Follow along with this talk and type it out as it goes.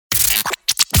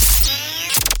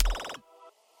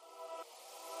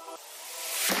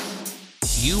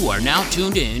You are now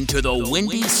tuned in to the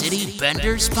Windy City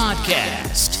Benders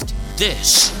podcast.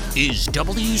 This is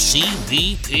WCBP.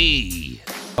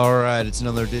 All right, it's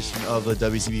another edition of the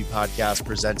WCB podcast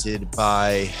presented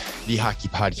by the Hockey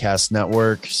Podcast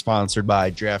Network, sponsored by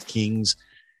DraftKings.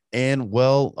 And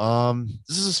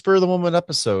this is a spur of the moment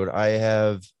episode. I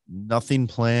have nothing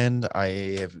planned. I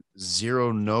have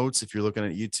zero notes. If you're looking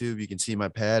at YouTube, you can see my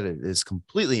pad. It is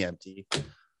completely empty.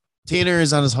 Tanner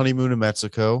is on his honeymoon in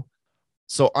Mexico.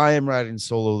 So I am riding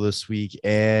solo this week,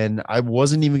 and I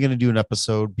wasn't even going to do an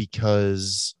episode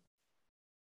because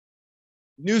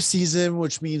new season,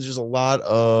 which means there's a lot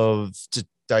to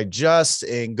digest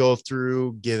and go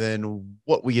through given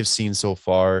what we have seen so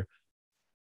far.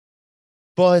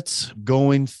 But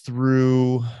going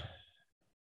through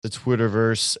the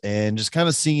Twitterverse and just kind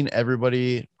of seeing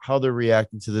everybody, how they're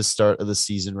reacting to this start of the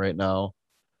season right now,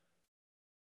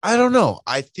 I don't know.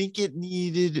 I think it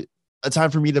needed a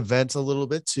time for me to vent a little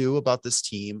bit too about this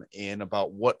team and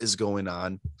about what is going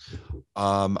on.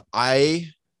 I'm kind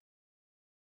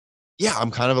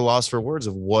of at a loss for words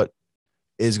of what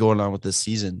is going on with this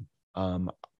season.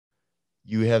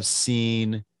 You have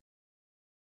seen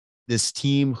this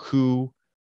team who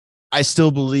I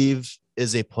still believe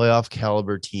is a playoff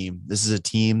caliber team. This is a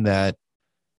team that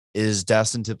is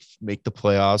destined to make the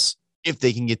playoffs if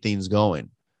they can get things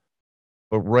going.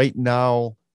 But right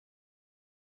now,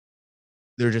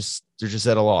 they're just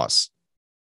at a loss.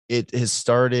 It has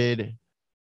started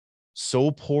so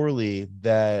poorly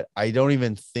that I don't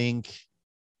even think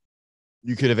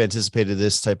you could have anticipated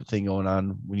this type of thing going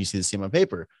on when you see this team on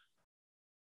paper.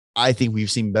 I think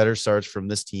we've seen better starts from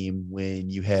this team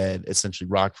when you had essentially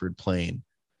Rockford playing.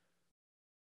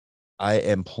 I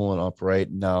am pulling up right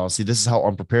now. See, this is how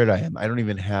unprepared I am. I don't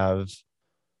even have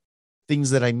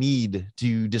things that I need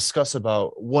to discuss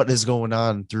about what is going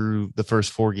on through the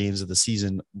first 4 games of the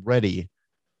season ready.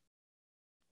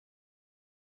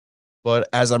 But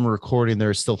as I'm recording,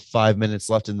 there's still 5 minutes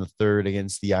left in the third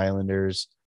against the Islanders,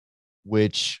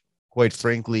 which quite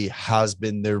frankly has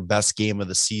been their best game of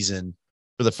the season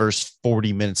for the first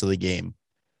 40 minutes of the game.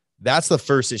 That's the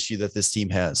first issue that this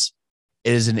team has.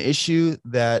 It is an issue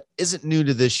that isn't new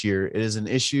to this year. It is an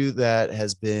issue that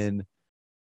has been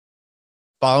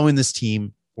following this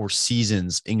team for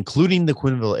seasons, including the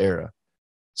Quenneville era.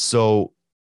 So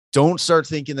don't start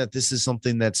thinking that this is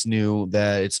something that's new,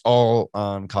 that it's all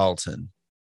on Carlton.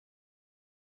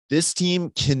 This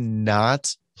team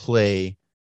cannot play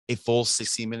a full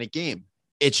 60-minute game.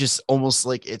 It's just almost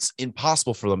like it's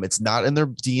impossible for them. It's not in their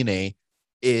DNA.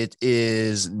 It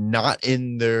is not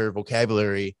in their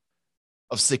vocabulary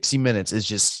of 60 minutes.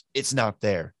 It's not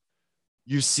there.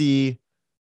 You see,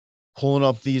 pulling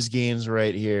up these games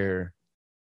right here,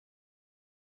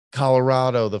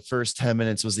 Colorado, the first 10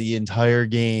 minutes was the entire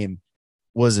game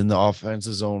was in the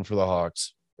offensive zone for the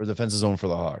Hawks, or defensive zone for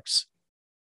the Hawks.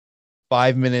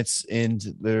 5 minutes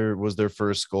into their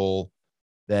first goal.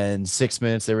 Then 6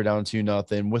 minutes, they were down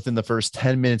 2-0. Within the first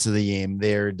 10 minutes of the game,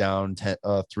 they're down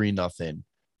 3-0.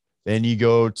 Then you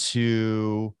go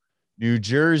to New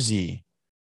Jersey,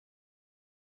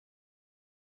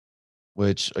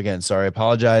 which, again, sorry, I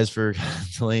apologize for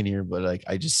delaying here, but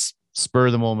I just spur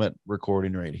the moment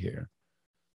recording right here.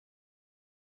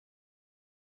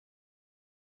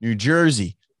 New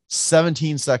Jersey,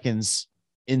 17 seconds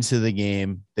into the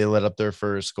game, they let up their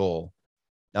first goal.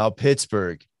 Now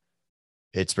Pittsburgh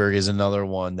is another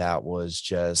one that was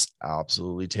just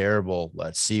absolutely terrible.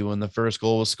 Let's see when the first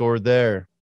goal was scored there.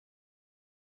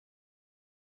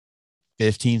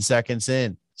 15 seconds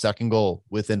in. Second goal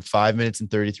within 5 minutes and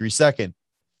 33 seconds.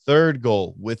 Third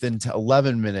goal within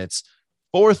 11 minutes.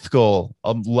 Fourth goal,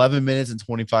 11 minutes and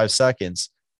 25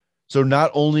 seconds. So not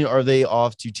only are they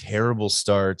off to terrible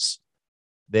starts,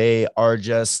 they are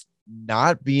just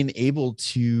not being able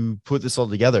to put this all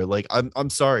together. I'm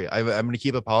sorry. I'm going to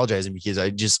keep apologizing because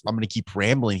I'm going to keep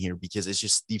rambling here because it's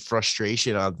just the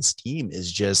frustration on this team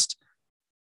is just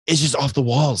off the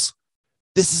walls.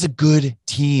 This is a good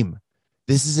team.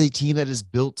 This is a team that is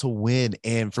built to win.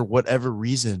 And for whatever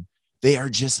reason, they are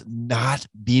just not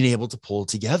being able to pull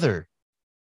together.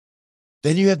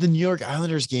 Then you have the New York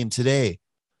Islanders game today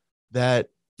that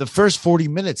the first 40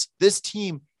 minutes, this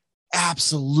team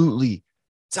absolutely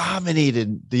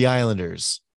dominated the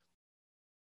Islanders.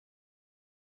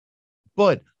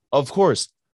 But of course,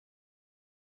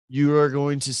 you are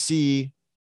going to see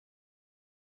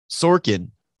Sorkin,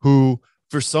 who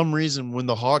for some reason, when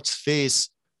the Hawks face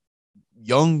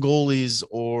young goalies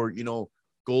or,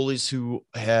 goalies who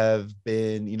have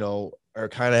been, or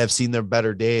kind of have seen their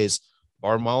better days,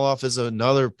 Varlamov is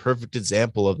another perfect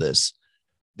example of this.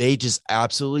 They just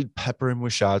absolutely pepper him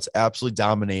with shots, absolutely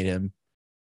dominate him.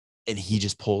 and he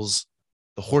just pulls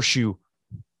the horseshoe,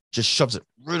 just shoves it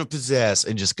right up his ass,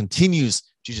 and just continues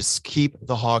to just keep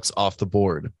the Hawks off the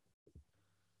board.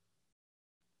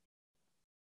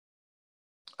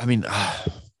 I mean,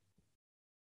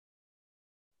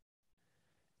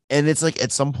 and it's like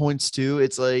at some points too,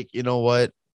 it's like, you know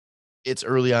what? It's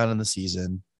early on in the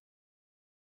season.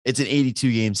 It's an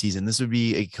 82 game season. This would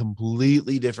be a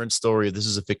completely different story. This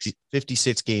is a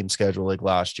 56 game schedule like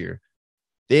last year.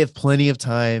 They have plenty of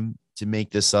time to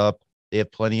make this up. They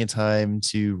have plenty of time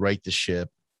to right the ship.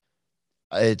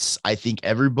 I think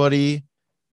everybody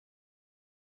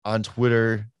on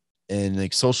Twitter and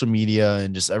like social media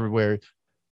and just everywhere,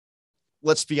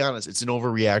 let's be honest, it's an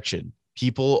overreaction.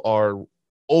 People are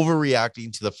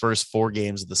overreacting to the first 4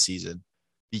 games of the season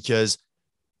because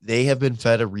they have been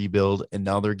fed a rebuild and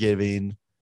now they're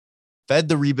fed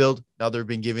the rebuild. Now they've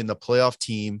been given the playoff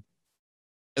team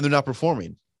and they're not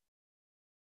performing.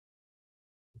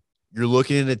 You're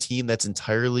looking at a team that's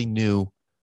entirely new,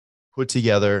 put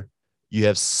together. You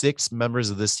have 6 members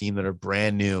of this team that are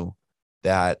brand new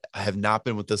that have not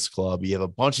been with this club. You have a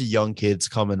bunch of young kids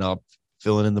coming up,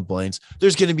 filling in the blanks.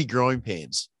 There's going to be growing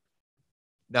pains.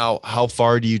 Now, how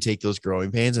far do you take those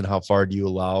growing pains and how far do you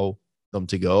allow them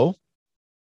to go?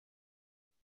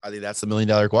 I think that's the $1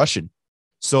 million question.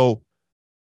 So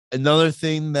another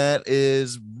thing that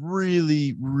is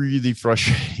really, really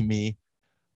frustrating me,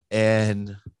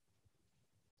 and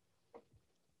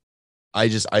I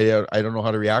don't know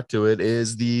how to react to it,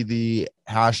 is the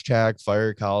hashtag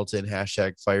fire Carlton,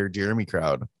 hashtag fire Jeremy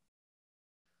crowd.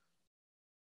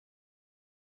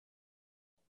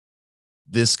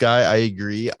 This guy, I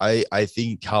agree. I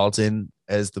think Carlton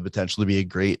has the potential to be a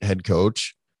great head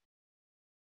coach.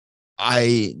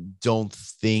 I don't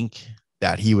think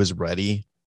that he was ready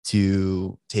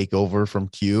to take over from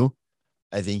Q.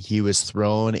 I think he was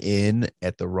thrown in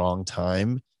at the wrong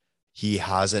time. He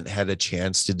hasn't had a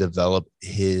chance to develop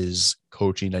his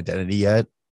coaching identity yet.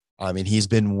 I mean, he's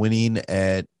been winning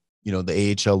at,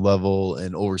 the AHL level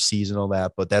and overseas and all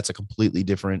that, but that's a completely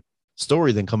different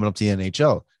story than coming up to the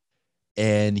NHL.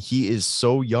 And he is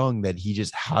so young that he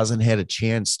just hasn't had a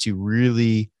chance to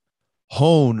really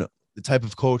hone the type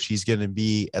of coach he's going to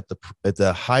be at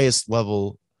the highest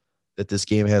level that this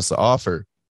game has to offer.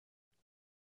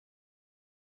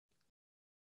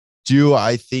 Do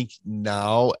I think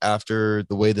now, after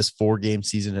the way this 4-game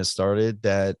season has started,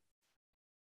 that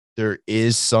there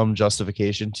is some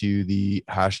justification to the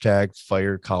hashtag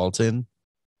fire Carlton?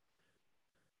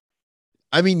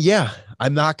 I mean, yeah,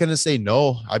 I'm not going to say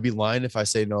no. I'd be lying if I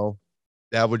say no.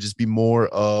 That would just be more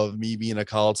of me being a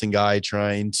Carlton guy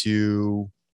trying to,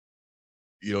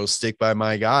 stick by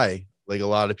my guy. Like a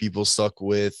lot of people stuck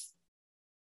with,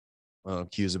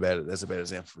 Q's that's a bad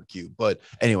example for Q. But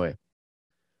anyway,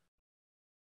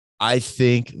 I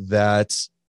think he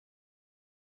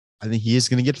is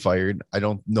going to get fired. I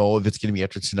don't know if it's going to be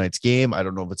after tonight's game. I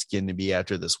don't know if it's going to be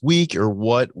after this week or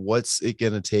what's it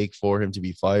going to take for him to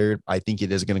be fired. I think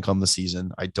it is going to come this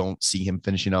season. I don't see him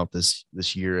finishing out this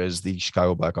year as the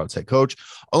Chicago Blackhawks head coach,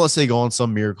 unless they go on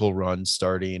some miracle run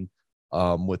starting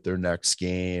with their next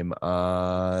game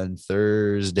on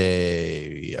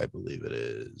Thursday, I believe it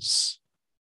is.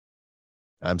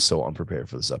 I'm so unprepared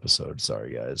for this episode.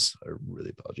 Sorry, guys. I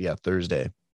really apologize. Yeah,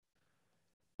 Thursday.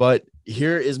 But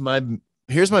here's my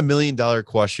 $1 million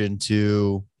question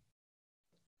to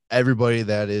everybody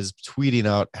that is tweeting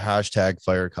out hashtag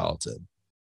fire Carlton.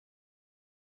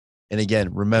 And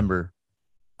again, remember,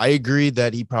 I agree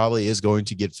that he probably is going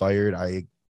to get fired. I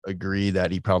agree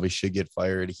that he probably should get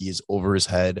fired. He is over his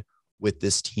head with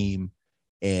this team,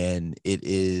 and it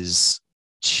is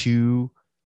too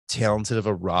talented of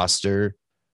a roster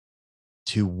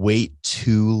to wait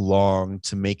too long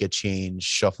to make a change,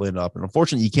 shuffling up. And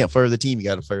unfortunately, you can't fire the team. You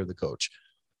got to fire the coach.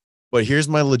 But here's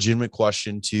my legitimate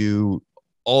question to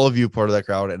all of you, part of that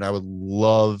crowd. And I would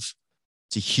love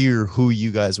to hear who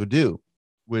you guys would do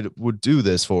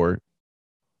this for.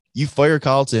 You fire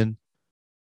Carlton.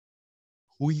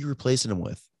 Who are you replacing him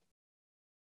with?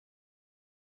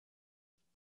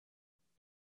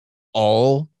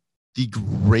 All the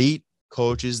great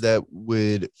coaches that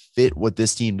would fit what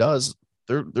this team does,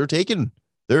 they're taken.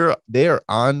 They are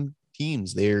on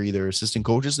teams. They are either assistant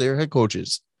coaches, they are head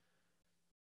coaches.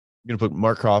 You're gonna put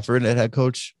Mark Crawford at head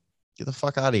coach? Get the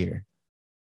fuck out of here.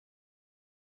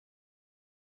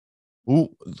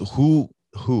 Who?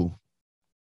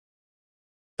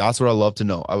 That's what I love to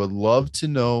know. I would love to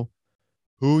know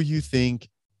who you think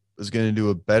is going to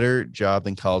do a better job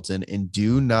than Carlton, and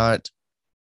do not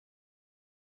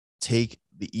take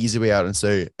the easy way out and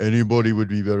say anybody would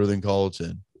be better than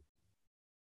Carlton,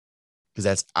 because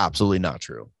that's absolutely not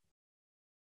true.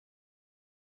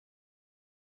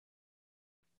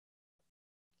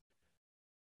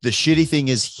 The shitty thing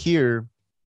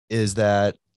is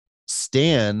that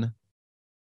Stan,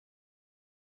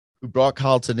 who brought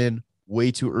Carlton in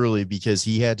way too early because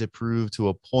he had to prove to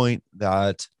a point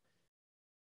that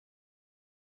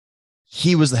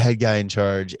he was the head guy in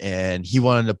charge and he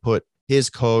wanted to put his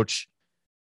coach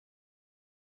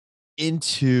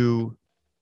into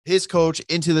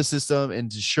the system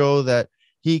and to show that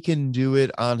he can do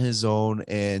it on his own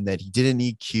and that he didn't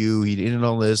need Q. He didn't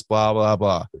know this, blah, blah,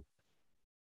 blah.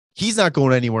 He's not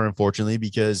going anywhere, unfortunately,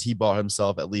 because he bought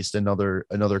himself at least another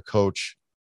coach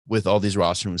with all these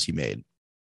roster moves he made.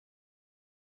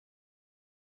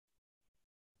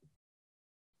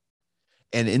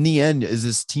 And in the end, is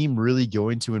this team really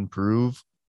going to improve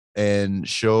and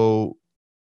show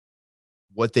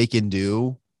what they can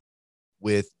do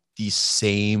with the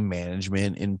same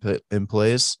management in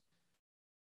place?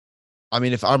 I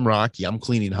mean, if I'm Rocky, I'm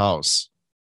cleaning house.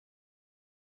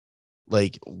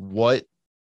 Like, what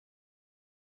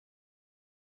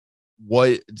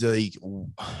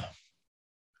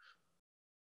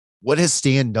has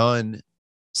Stan done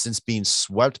since being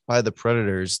swept by the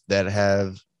Predators that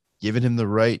have given him the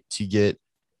right to get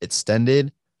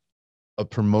extended, a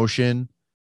promotion,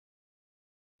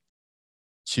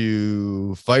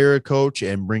 to fire a coach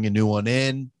and bring a new one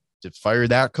in, to fire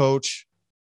that coach?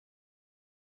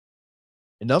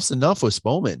 Enough's enough with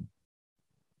Spowman.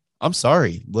 I'm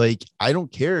sorry. Like, I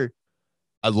don't care.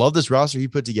 I love this roster he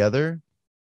put together,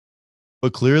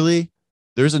 but clearly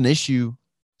there's an issue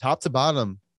top to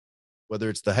bottom, whether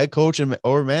it's the head coach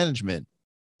or management.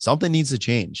 Something needs to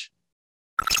change.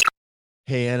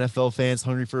 Hey, NFL fans,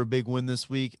 hungry for a big win this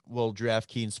week? Well,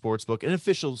 DraftKings Sportsbook, an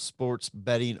official sports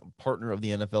betting partner of the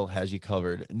NFL, has you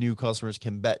covered. New customers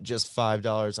can bet just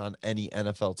 $5 on any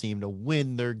NFL team to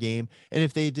win their game. And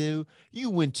if they do, you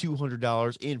win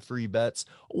 $200 in free bets.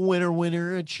 Winner,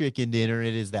 winner, a chicken dinner.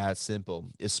 It is that simple.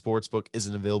 If Sportsbook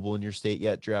isn't available in your state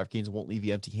yet, DraftKings won't leave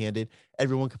you empty-handed.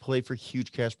 Everyone can play for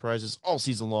huge cash prizes all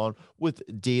season long with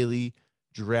daily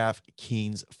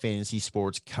DraftKings Fantasy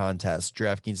Sports Contest.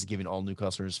 DraftKings is giving all new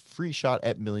customers free shot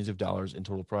at millions of dollars in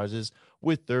total prizes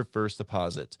with their first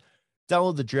deposit.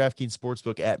 Download the DraftKings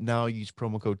Sportsbook app now. Use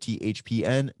promo code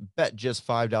THPN. Bet just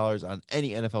 $5 on any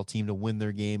NFL team to win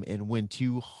their game and win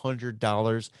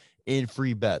 $200 in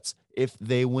free bets. If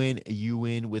they win, you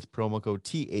win with promo code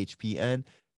THPN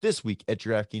this week at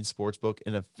DraftKings Sportsbook,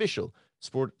 an official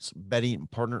sports betting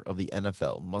partner of the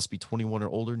NFL. Must be 21 or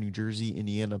older. New Jersey,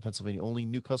 Indiana, Pennsylvania only.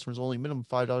 New customers only. Minimum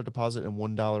 $5 deposit and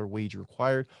 $1 wage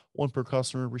required. One per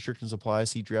customer. Restrictions apply.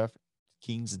 See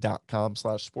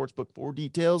DraftKings.com/sportsbook for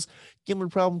details. Gambling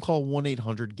problem? Call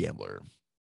 1-800-GAMBLER.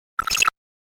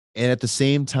 And at the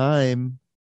same time,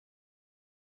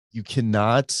 you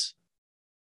cannot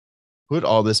put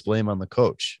all this blame on the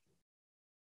coach.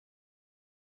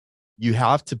 You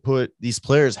have to these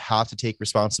players have to take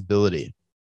responsibility.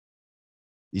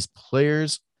 These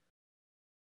players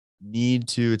need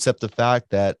to accept the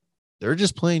fact that they're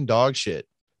just playing dog shit.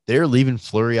 They're leaving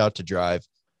Fleury out to drive.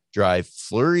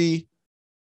 Fleury,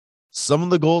 some of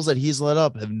the goals that he's let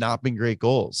up have not been great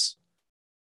goals.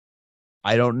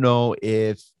 I don't know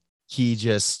if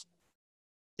his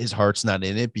heart's not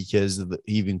in it because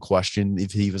he even questioned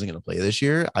if he wasn't going to play this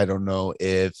year. I don't know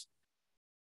if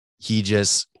he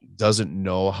just doesn't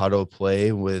know how to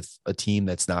play with a team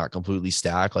that's not completely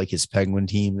stacked like his Penguin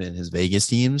team and his Vegas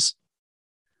teams.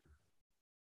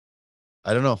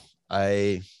 I don't know.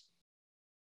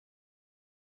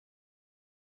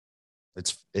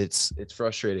 It's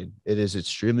frustrating. It is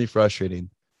extremely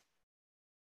frustrating.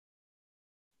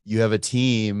 You have a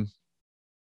team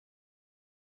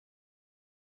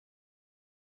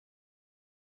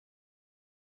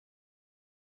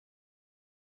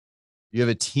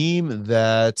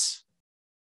that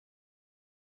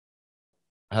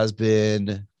has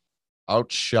been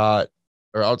outshot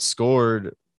or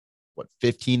outscored,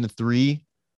 15-3,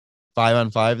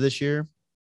 5-on-5 this year.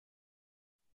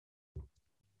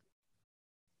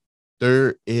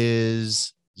 There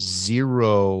is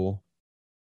zero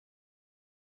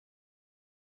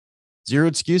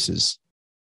excuses.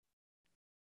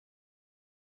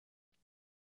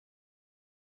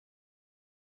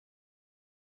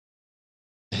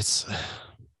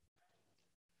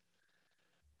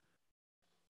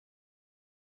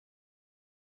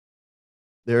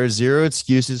 There are zero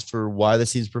excuses for why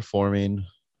this team's performing.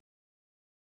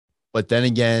 But then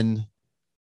again,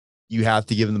 you have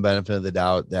to give them the benefit of the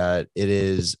doubt that it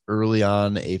is early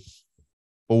on a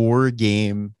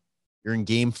 4-game. You're in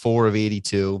game 4 of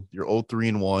 82. You're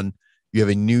 0-3-1. You have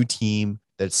a new team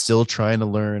that's still trying to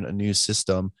learn a new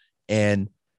system. And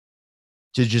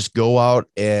to just go out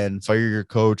and fire your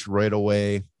coach right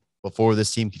away before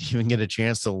this team can even get a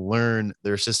chance to learn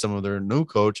their system of their new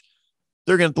coach,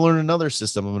 they're going to learn another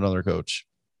system of another coach.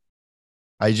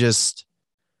 I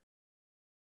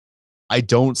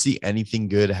don't see anything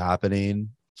good happening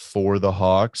for the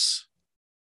Hawks.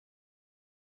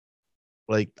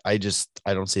 Like, I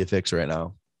don't see a fix right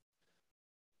now.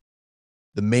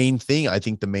 I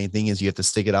think the main thing is you have to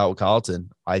stick it out with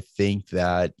Carlton. I think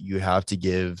that you have to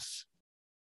give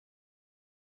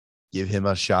him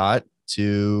a shot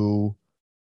to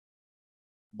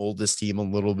mold this team a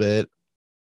little bit.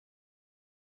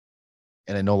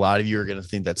 And I know a lot of you are going to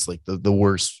think that's like the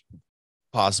worst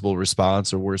possible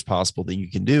response or worst possible thing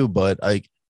you can do. But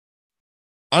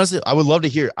honestly, I would love to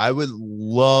hear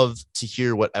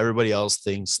what everybody else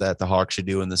thinks that the Hawks should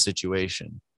do in this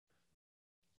situation.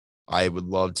 I would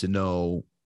love to know,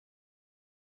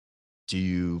 do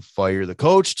you fire the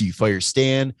coach? Do you fire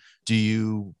Stan? Do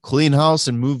you clean house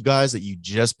and move guys that you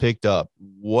just picked up?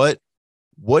 What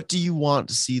do you want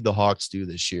to see the Hawks do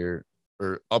this year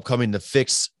or upcoming to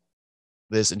fix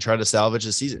this and try to salvage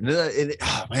the season?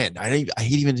 Man, I hate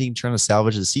even thinking trying to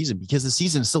salvage the season because the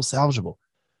season is still salvageable.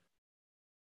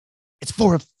 It's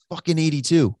for a fucking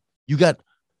 82. You got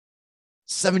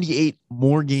 78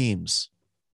 more games.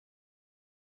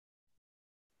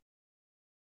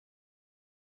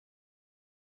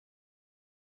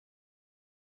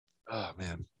 Oh,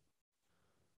 man.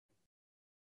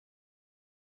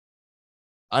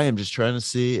 I am just trying to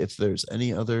see if there's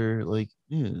any other like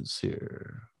news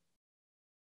here.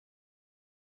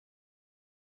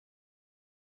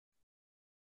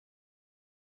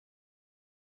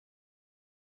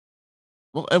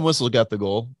 Well, and Whistle got the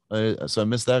goal. So I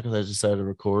missed that because I decided to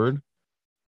record.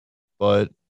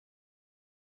 But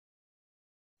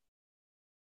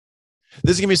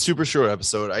this is gonna be a super short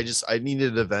episode. I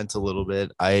needed to vent a little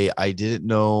bit. I didn't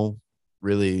know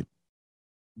really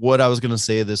what I was gonna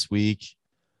say this week,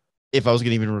 if I was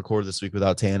gonna even record this week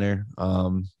without Tanner.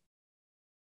 But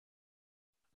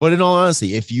in all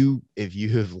honesty, if you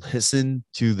have listened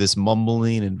to this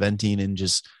mumbling and venting and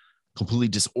just completely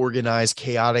disorganized,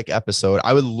 chaotic episode,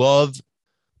 I would love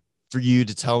for you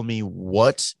to tell me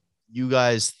what you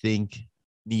guys think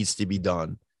needs to be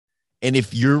done. And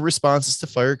if your response is to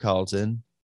fire Carlton,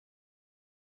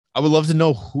 I would love to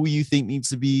know who you think needs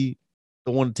to be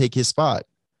the one to take his spot.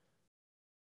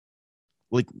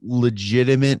 Like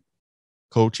legitimate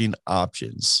coaching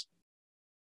options,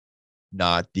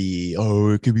 not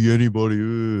it could be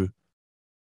anybody.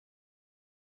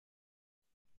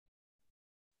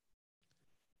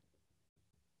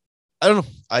 I don't know.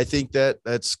 I think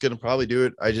that's gonna probably do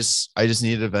it. I just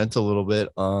needed to vent a little bit.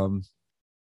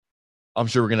 I'm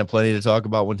sure we're gonna have plenty to talk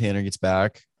about when Tanner gets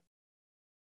back.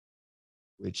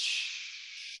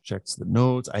 Which checks the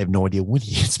notes. I have no idea when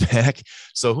he gets back.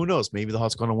 So who knows? Maybe the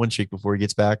Hawks go on a win streak before he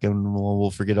gets back and we'll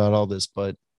forget about all this.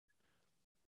 But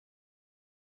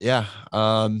yeah,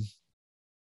 I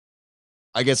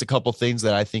guess a couple things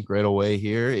that I think right away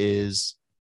here is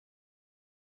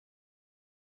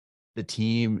the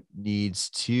team needs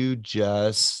to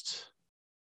just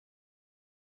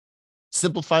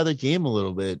simplify their game a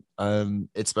little bit,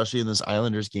 especially in this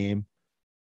Islanders game.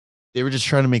 They were just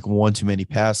trying to make one too many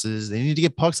passes. They need to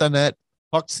get pucks on net,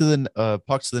 pucks to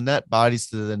the net, bodies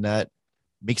to the net,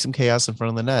 make some chaos in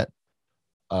front of the net.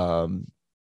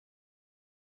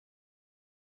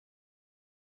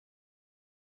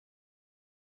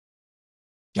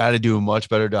 Got to do a much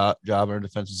better job in our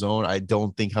defensive zone. I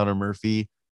don't think Hunter Murphy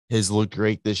has looked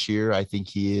great this year. I think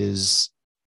he is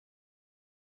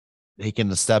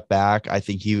taking a step back. I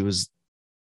think he was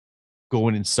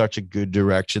going in such a good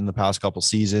direction the past couple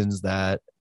seasons that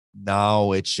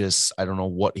now it's just, I don't know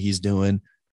what he's doing.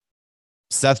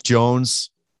 Seth Jones,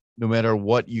 no matter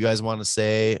what you guys want to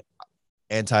say,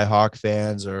 anti-Hawk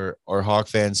fans or Hawk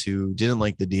fans who didn't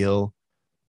like the deal,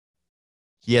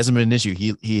 he hasn't been an issue.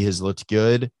 He has looked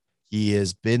good. He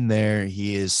has been there.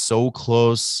 He is so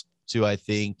close to, I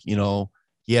think,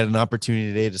 he had an opportunity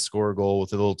today to score a goal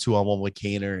with a little 2-on-1 with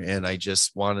Kaner, and I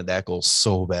just wanted that goal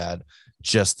so bad.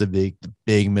 Just the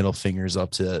big middle fingers up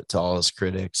to all his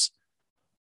critics.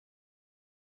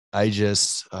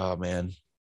 Oh man.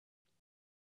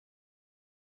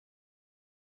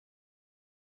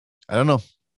 I don't know.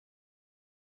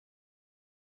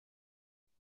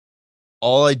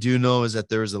 All I do know is that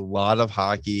there's a lot of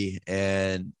hockey,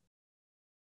 and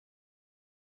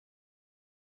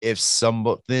if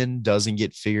something doesn't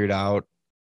get figured out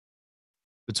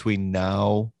between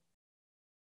now,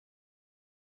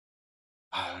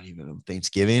 I don't even know,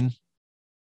 Thanksgiving.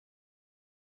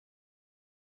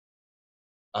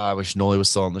 I wish Noli was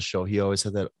still on the show. He always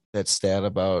had that stat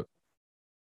about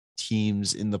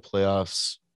teams in the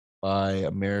playoffs by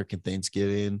American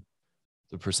Thanksgiving,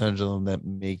 the percentage of them that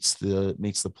makes the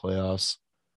playoffs.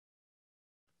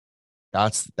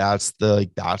 That's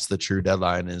the true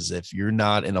deadline. Is if you're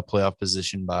not in a playoff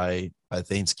position by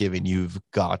Thanksgiving, you've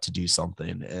got to do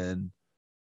something. And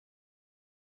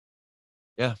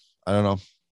yeah, I don't know.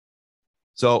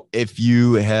 So if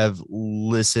you have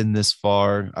listened this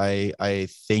far, I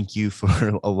thank you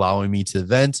for allowing me to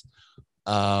vent.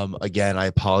 Again, I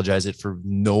apologize it for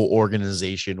no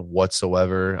organization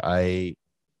whatsoever. I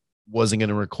wasn't going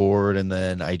to record, and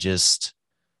then I just,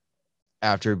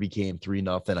 after it became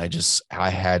 3-0, I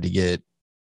had to get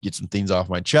some things off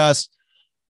my chest.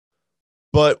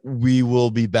 But we will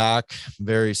be back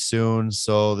very soon.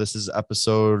 So this is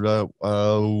episode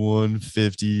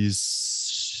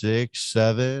 156,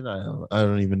 7. I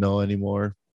don't even know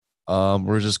anymore.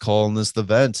 We're just calling this the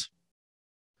vent.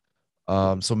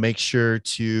 So make sure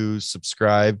to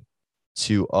subscribe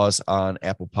to us on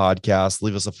Apple Podcasts.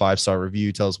 Leave us a 5-star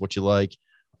review. Tell us what you like.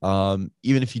 Even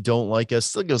if you don't like us,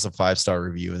 still give us a 5-star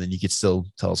review, and then you can still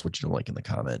tell us what you don't like in the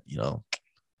comment.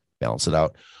 Balance it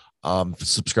out.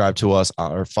 Subscribe to us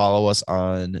or follow us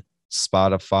on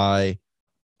Spotify.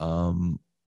 Follow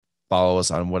us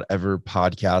on whatever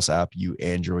podcast app you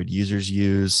Android users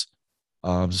use.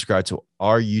 Subscribe to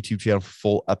our YouTube channel for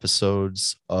full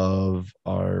episodes of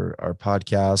our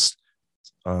podcast.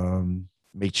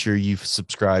 Make sure you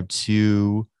subscribe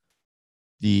to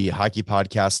the Hockey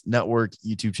Podcast Network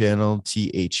YouTube channel,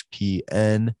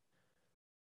 THPN.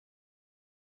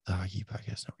 The Hockey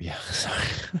Podcast Network. Yeah, sorry.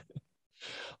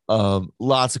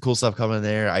 Lots of cool stuff coming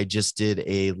there. I just did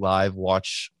a live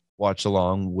watch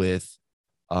along with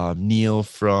Neil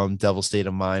from Devil State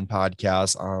of Mind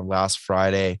podcast on last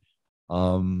Friday.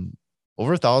 Over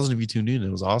 1,000 of you tuned in. It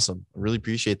was awesome. I really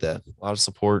appreciate that. A lot of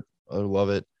support. I love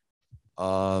it.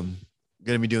 Going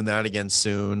to be doing that again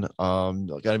soon.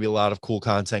 Going to be a lot of cool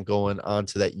content going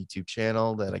onto that YouTube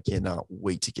channel that I cannot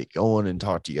wait to get going and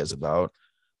talk to you guys about.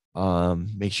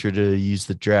 Make sure to use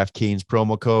the DraftKings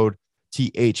promo code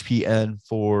THPN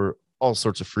for all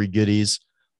sorts of free goodies.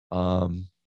 And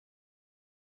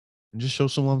just show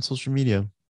some love on social media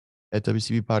at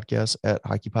WCB Podcast, at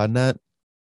HockeyPodNet.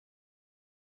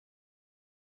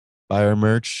 Buy our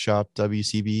merch, shop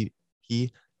WCBP.com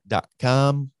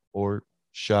or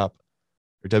shop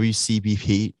or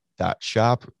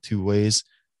WCBP.shop, 2 ways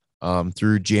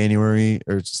through January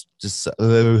or just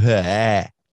I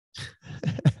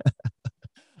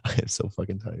am so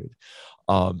fucking tired.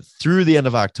 Through the end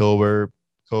of October,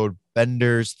 code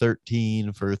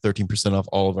BENDERS13 for 13% off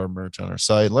all of our merch on our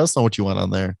site. Let us know what you want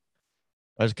on there.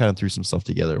 I just kind of threw some stuff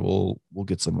together. We'll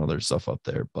get some other stuff up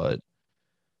there, but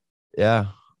yeah.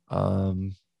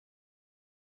 Hopefully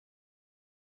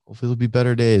it'll be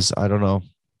better days. I don't know.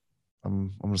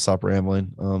 I'm gonna stop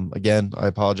rambling. Again, I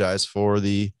apologize for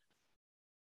the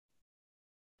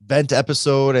vent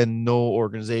episode and no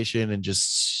organization and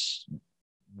just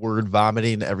word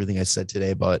vomiting everything I said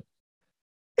today, but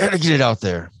I gotta get it out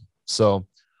there. So,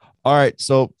 all right.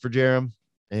 So for Jerem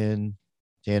and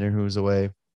Tanner, who's away,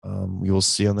 we will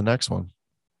see you on the next one.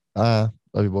 Love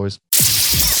you, boys.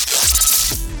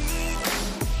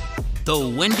 The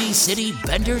Windy City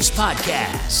Benders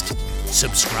Podcast.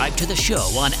 Subscribe to the show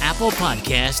on Apple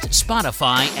Podcast,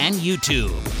 Spotify, and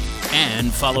YouTube.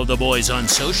 And follow the boys on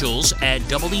socials at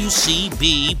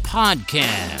WCB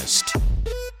Podcast.